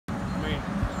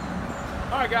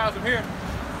All right, guys, I'm here.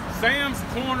 Sam's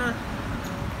Corner,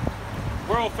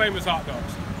 world famous hot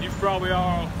dogs. You've probably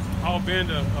all been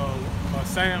to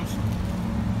Sam's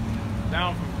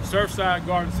down from Surfside,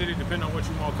 Garden City, depending on what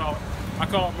you want to call it. I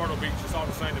call it Myrtle Beach. It's all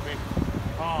the same to me.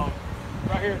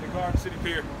 Right here at the Garden City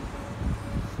Pier.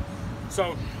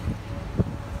 So,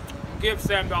 give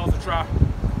Sam dollars a try.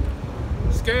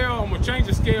 Scale, I'm gonna change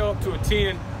the scale up to a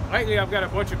 10. Lately, I've got a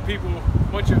bunch of people,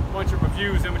 bunch of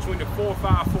reviews in between the 4,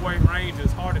 5, 4, 8 range.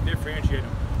 It's hard to differentiate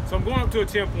them. So I'm going up to a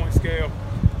 10-point scale,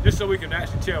 just so we can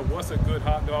actually tell what's a good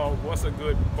hot dog, what's a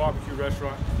good barbecue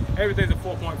restaurant. Everything's a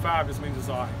 4.5. This means it's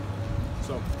all right.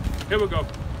 So here we go.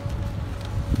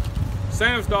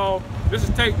 Sam's dog. This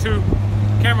is take 2.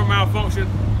 Camera malfunction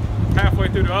halfway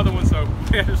through the other one, so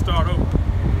we had to start over.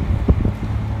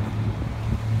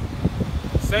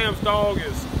 Sam's dog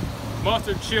is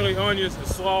mustard, chili, onions, and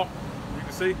slaw. You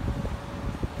can see.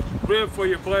 Rib for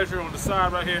your pleasure on the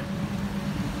side right here.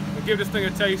 We'll give this thing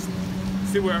a taste,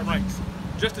 see where it ranks.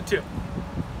 Just a tip.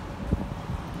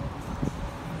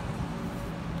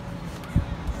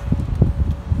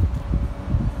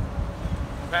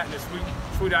 Patting this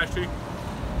sweet iced tea.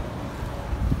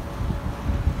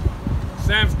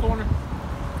 Sam's Corner,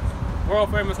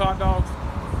 world famous hot dogs.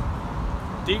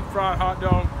 Deep fried hot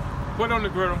dog, put on the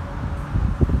griddle.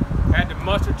 Add the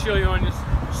mustard, chili, onions,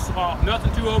 slaw.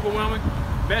 Nothing too overwhelming.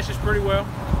 Meshes pretty well.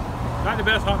 Not the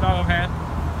best hot dog I've had.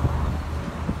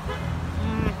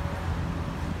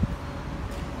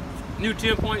 New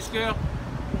 10-point scale.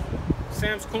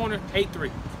 Sam's Corner,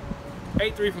 8.3.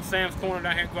 8.3 from Sam's Corner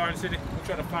down here in Garden City. We'll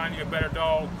try to find you a better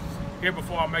dog here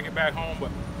before I make it back home.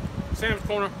 But Sam's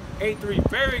Corner, 8.3.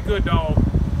 Very good dog.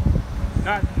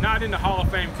 Not in the Hall of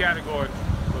Fame category,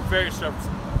 but very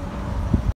serviceable.